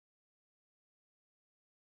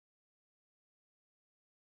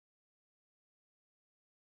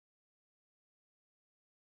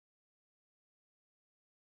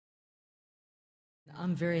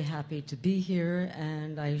I'm very happy to be here,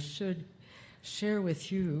 and I should share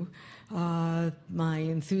with you my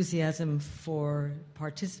enthusiasm for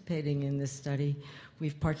participating in this study.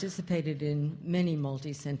 We've participated in many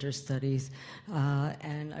multi-center studies,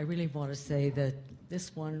 and I really want to say that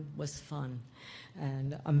this one was fun.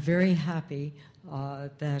 And I'm very happy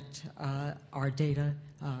that our data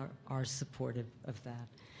are supportive of that.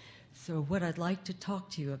 So what I'd like to talk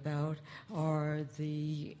to you about are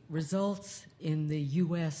the results in the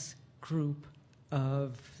U.S. group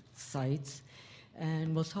of sites,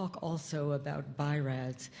 and we'll talk also about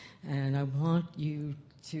BiRADs. And I want you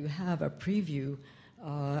to have a preview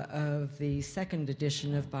of the second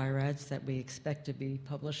edition of BiRADs that we expect to be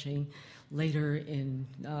publishing later in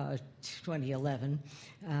 2011.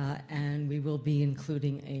 And we will be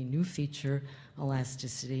including a new feature,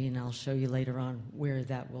 elasticity, and I'll show you later on where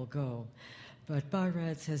that will go. But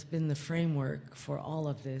BiRADs has been the framework for all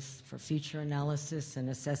of this, for feature analysis and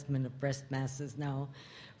assessment of breast masses now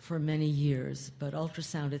for many years. But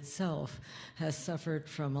ultrasound itself has suffered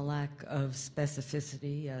from a lack of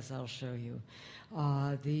specificity, as I'll show you.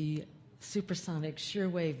 The supersonic shear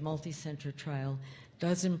wave multicenter trial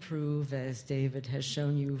does improve, as David has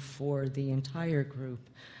shown you, for the entire group,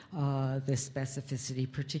 the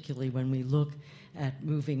specificity, particularly when we look at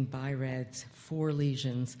moving BiRADs 4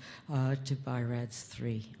 lesions to BiRADs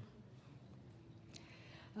 3.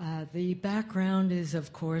 The background is,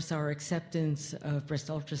 of course, our acceptance of breast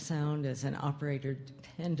ultrasound as an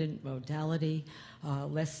operator-dependent modality,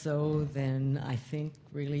 less so than I think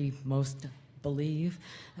really most believe,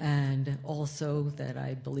 and also that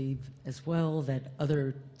I believe as well that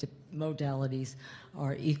other modalities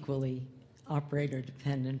are equally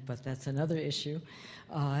operator-dependent, but that's another issue.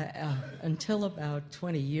 Until about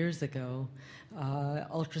 20 years ago,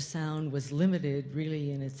 ultrasound was limited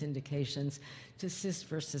really in its indications to cyst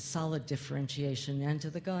versus solid differentiation and to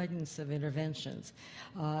the guidance of interventions.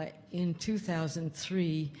 In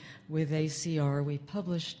 2003, with FACR, we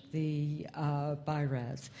published the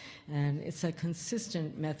BiRADs, and it's a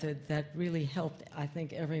consistent method that really helped, I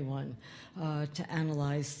think, everyone to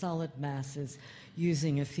analyze solid masses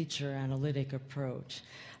using a feature analytic approach.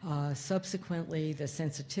 Subsequently, the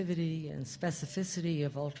sensitivity and specificity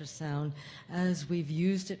of ultrasound, as we've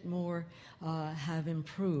used it more, have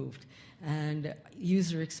improved. And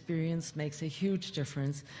user experience makes a huge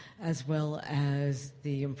difference, as well as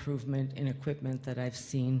the improvement in equipment that I've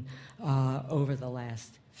seen over the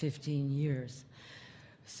last 15 years.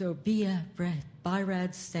 So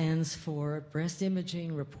BiRAD stands for Breast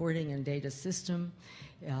Imaging Reporting and Data System.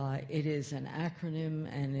 It is an acronym,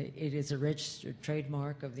 and it is a registered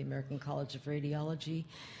trademark of the American College of Radiology.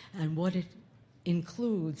 And what it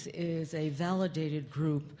includes is a validated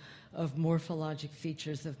group of morphologic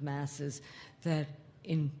features of masses that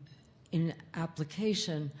in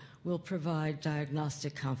application will provide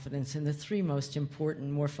diagnostic confidence in the 3 most important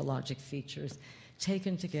morphologic features.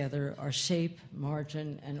 Taken together are shape,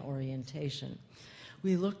 margin, and orientation.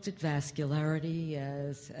 We looked at vascularity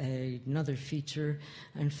as another feature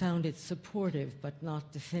and found it supportive but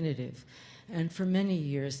not definitive. And for many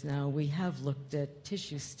years now, we have looked at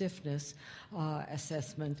tissue stiffness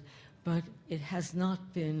assessment, but it has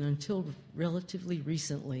not been, until relatively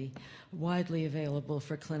recently, widely available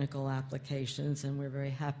for clinical applications, and we're very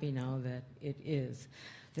happy now that it is.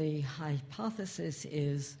 The hypothesis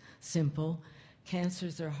is simple.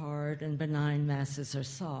 Cancers are hard and benign masses are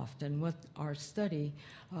soft. And what our study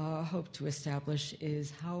hoped to establish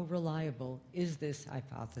is how reliable is this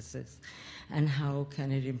hypothesis and how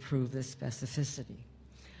can it improve the specificity.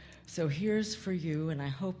 So here's for you, and I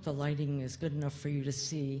hope the lighting is good enough for you to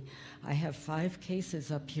see. I have 5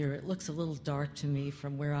 cases up here. It looks a little dark to me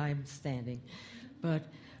from where I'm standing, but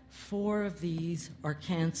 4 of these are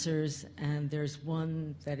cancers, and there's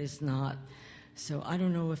 1 that is not. So I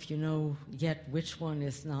don't know if you know yet which one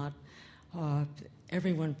is not.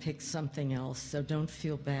 Everyone picks something else, so don't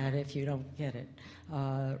feel bad if you don't get it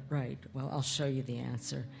right. Well, I'll show you the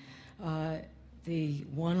answer. The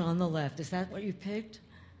one on the left, is that what you picked?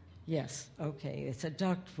 Yes, okay. It's a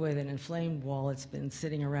duct with an inflamed wall. It's been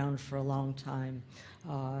sitting around for a long time,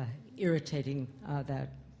 irritating that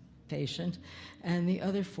patient. And the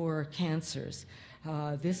other 4 are cancers.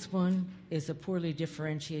 This one is a poorly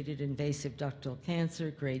differentiated invasive ductal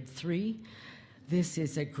cancer, grade 3. This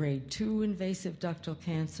is a grade 2 invasive ductal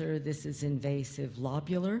cancer. This is invasive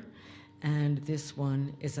lobular. And this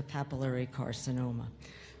one is a papillary carcinoma.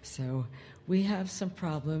 So we have some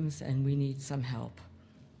problems and we need some help.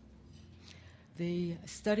 The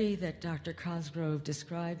study that Dr. Cosgrove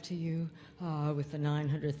described to you with the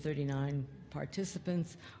 939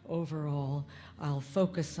 participants overall, I'll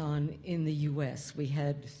focus on in the U.S. We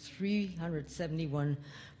had 371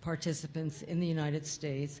 participants in the United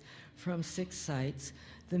States from 6 sites.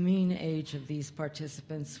 The mean age of these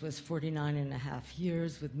participants was 49.5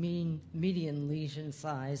 years with median lesion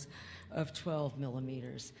size of 12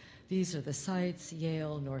 millimeters. These are the sites: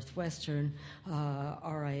 Yale, Northwestern,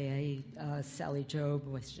 RIA, Sally Jobe,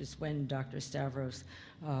 which is when Dr. Stavros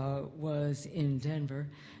was in Denver.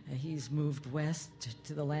 He's moved west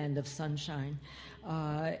to the land of sunshine.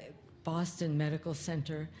 Boston Medical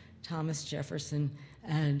Center, Thomas Jefferson,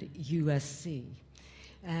 and USC.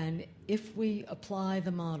 And if we apply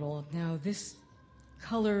the model, now this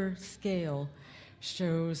color scale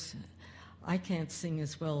shows, I can't sing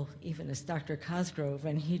as well even as Dr. Cosgrove,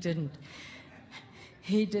 and he didn't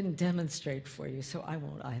demonstrate for you, so I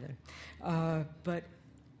won't either. But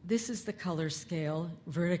this is the color scale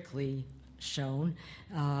vertically shown,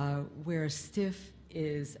 where stiff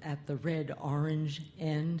is at the red-orange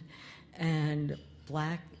end, and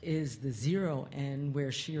black is the 0 end,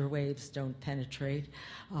 where shear waves don't penetrate.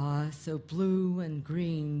 So blue and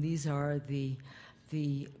green, these are the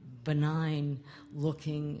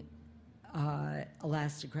benign-looking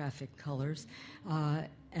elastographic colors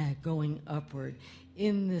going upward.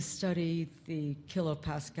 In this study, the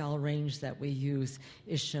kilopascal range that we use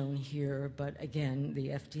is shown here, but again,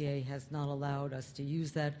 the FDA has not allowed us to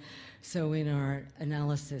use that, so in our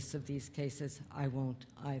analysis of these cases, I won't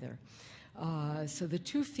either. So the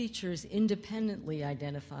 2 features independently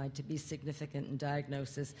identified to be significant in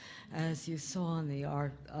diagnosis, as you saw on the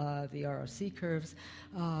ROC curves,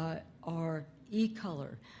 are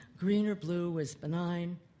E-color. Green or blue is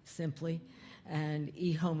benign, simply, and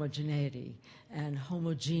E-homogeneity, and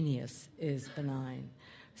homogeneous is benign.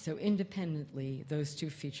 So independently, those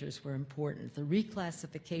 2 features were important. The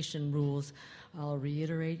reclassification rules, I'll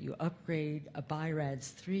reiterate, you upgrade a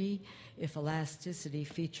BiRADS 3 if elasticity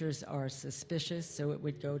features are suspicious, so it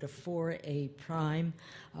would go to 4A prime,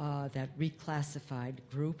 that reclassified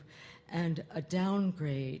group, and a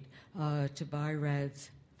downgrade to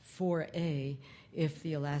BiRADS 4A if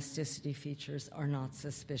the elasticity features are not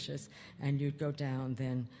suspicious, and you'd go down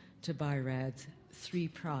then to BiRADS 3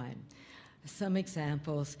 prime. Some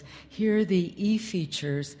examples. Here the E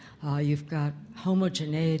features, you've got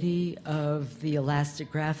homogeneity of the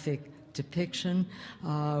elastographic depiction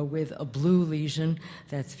with a blue lesion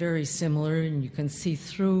that's very similar, and you can see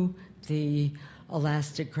through the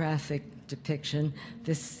elastographic depiction.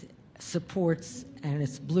 This supports, and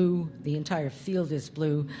it's blue, the entire field is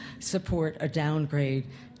blue, support a downgrade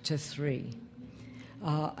to 3.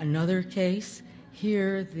 Another case,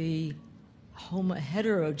 here the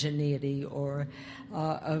heterogeneity or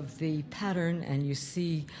of the pattern, and you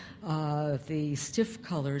see the stiff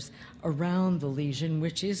colors around the lesion,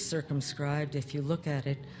 which is circumscribed if you look at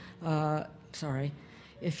it.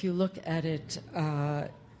 If you look at it on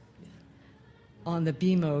the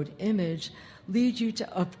B-mode image, lead you to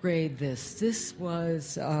upgrade this. This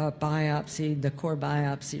was biopsy. The core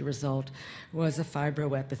biopsy result was a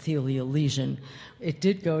fibroepithelial lesion. It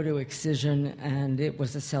did go to excision, and it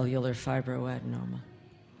was a cellular fibroadenoma.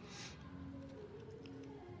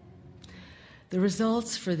 The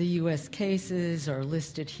results for the U.S. cases are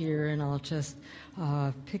listed here, and I'll just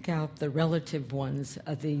pick out the relative ones,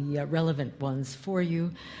 the relevant ones for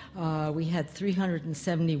you. We had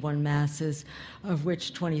 371 masses, of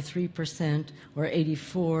which 23% or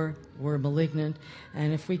 84 were malignant.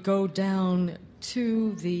 And if we go down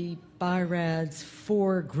to the BiRADS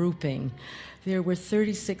 4 grouping, there were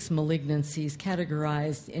 36 malignancies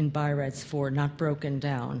categorized in BiRADS 4, not broken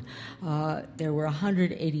down. There were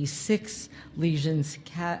 186 lesions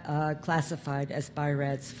classified as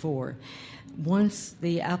BiRADS 4. Once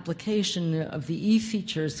the application of the E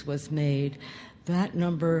features was made, that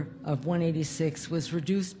number of 186 was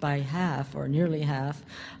reduced by half, or nearly half,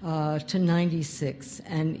 to 96.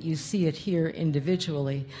 And you see it here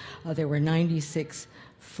individually. There were 96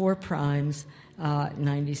 4'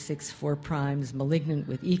 96 4' malignant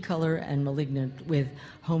with E-color and malignant with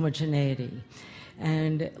homogeneity.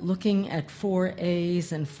 And looking at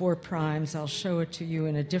 4As and 4', I'll show it to you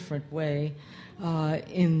in a different way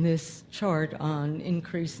in this chart on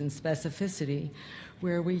increase in specificity,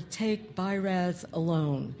 where we take BiRADS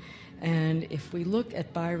alone. And if we look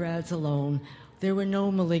at BiRADS alone, there were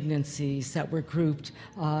no malignancies that were grouped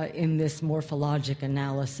in this morphologic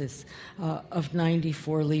analysis of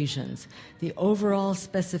 94 lesions. The overall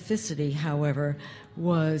specificity, however,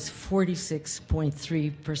 was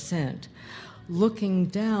 46.3%. looking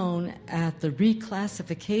down at the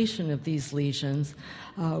reclassification of these lesions,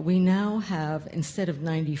 we now have, instead of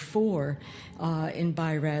 94 in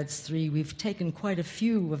BiRADS 3, we've taken quite a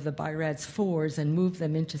few of the BiRADS 4s and moved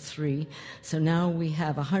them into 3. So now we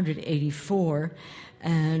have 184,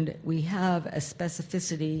 and we have a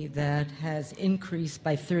specificity that has increased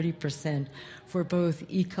by 30% for both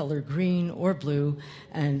E-color green or blue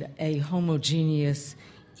and a homogeneous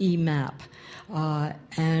E-map.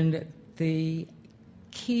 And the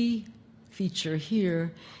key feature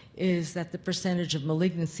here is that the percentage of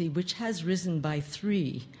malignancy, which has risen by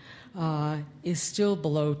 3, is still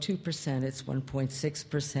below 2%. It's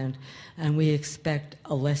 1.6%, and we expect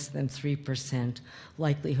a less than 3%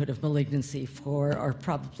 likelihood of malignancy for our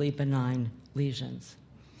probably benign lesions.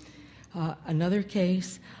 Another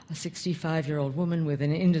case, a 65-year-old woman with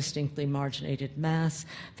an indistinctly marginated mass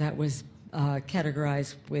that was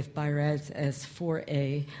categorized with BiRADS as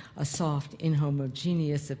 4A, a soft,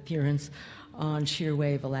 inhomogeneous appearance on shear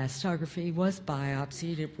wave elastography, was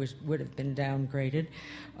biopsied. It would have been downgraded,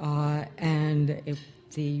 and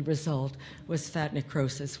the result was fat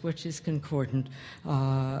necrosis, which is concordant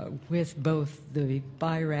with both the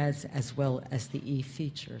BiRADS as well as the E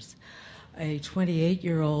features. A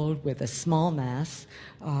 28-year-old with a small mass,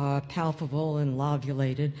 palpable and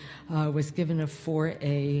lobulated, was given a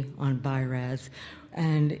 4A on BiRADS,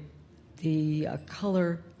 and the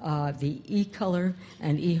color, the E color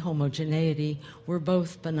and E homogeneity were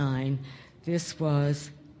both benign. This was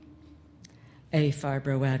a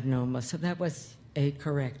fibroadenoma, so that was a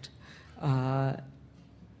correct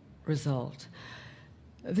result.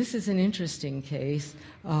 This is an interesting case.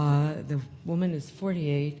 The woman is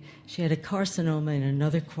 48. She had a carcinoma in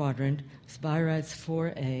another quadrant. It's BiRADS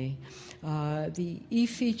 4A. The E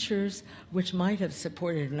features, which might have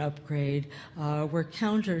supported an upgrade, were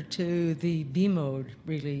counter to the B-mode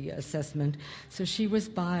assessment, so she was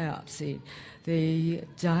biopsied. The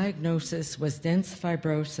diagnosis was dense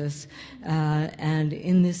fibrosis, and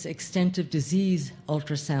in this extensive disease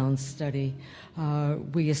ultrasound study,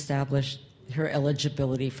 we established her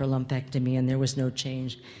eligibility for lumpectomy, and there was no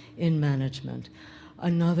change in management.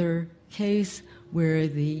 Another case where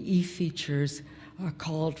the E features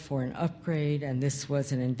called for an upgrade, and this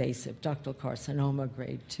was an invasive ductal carcinoma,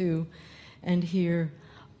 grade 2. And here,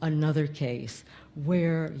 another case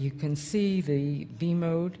where you can see the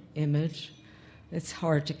B-mode image. It's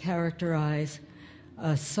hard to characterize.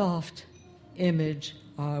 A soft image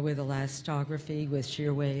with elastography, with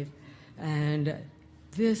shear wave, and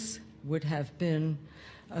this would have been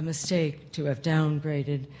a mistake to have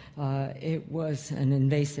downgraded. It was an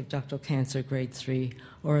invasive ductal cancer, grade 3,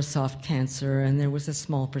 or a soft cancer, and there was a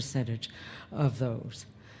small percentage of those.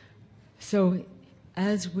 So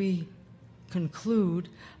as we conclude,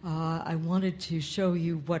 I wanted to show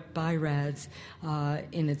you what BiRADS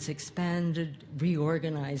in its expanded,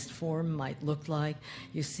 reorganized form might look like.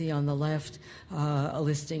 You see on the left a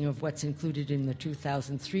listing of what's included in the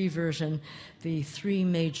 2003 version. The 3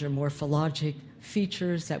 major morphologic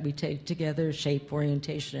features that we take together, shape,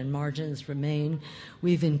 orientation, and margins, remain.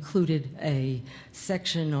 We've included a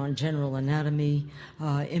section on general anatomy,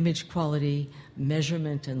 image quality,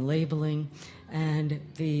 measurement, and labeling, and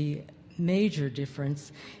the major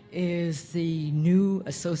difference is the new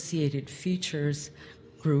associated features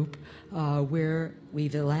group, where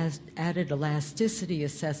we've added elasticity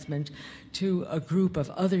assessment to a group of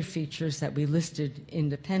other features that we listed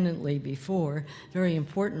independently before, very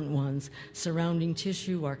important ones: surrounding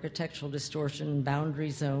tissue, architectural distortion, boundary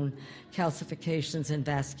zone, calcifications, and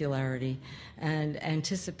vascularity. And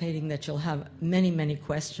anticipating that you'll have many, many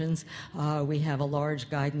questions, we have a large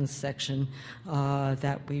guidance section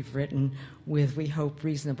that we've written with, we hope,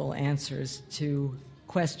 reasonable answers to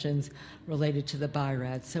questions related to the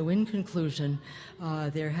BiRAD. So in conclusion,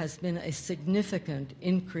 there has been a significant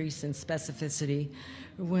increase in specificity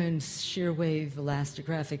when shear wave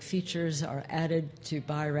elastographic features are added to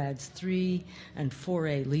BiRADS 3 and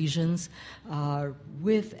 4A lesions,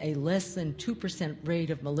 with a less than 2% rate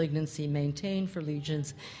of malignancy maintained for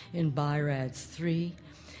lesions in BiRADS 3.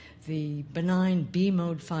 The benign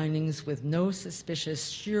B-mode findings with no suspicious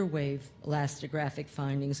shear wave elastographic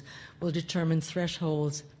findings will determine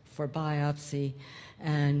thresholds for biopsy,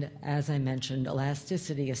 and as I mentioned,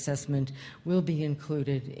 elasticity assessment will be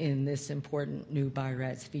included in this important new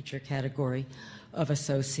BiRADS feature category of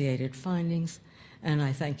associated findings. And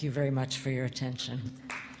I thank you very much for your attention.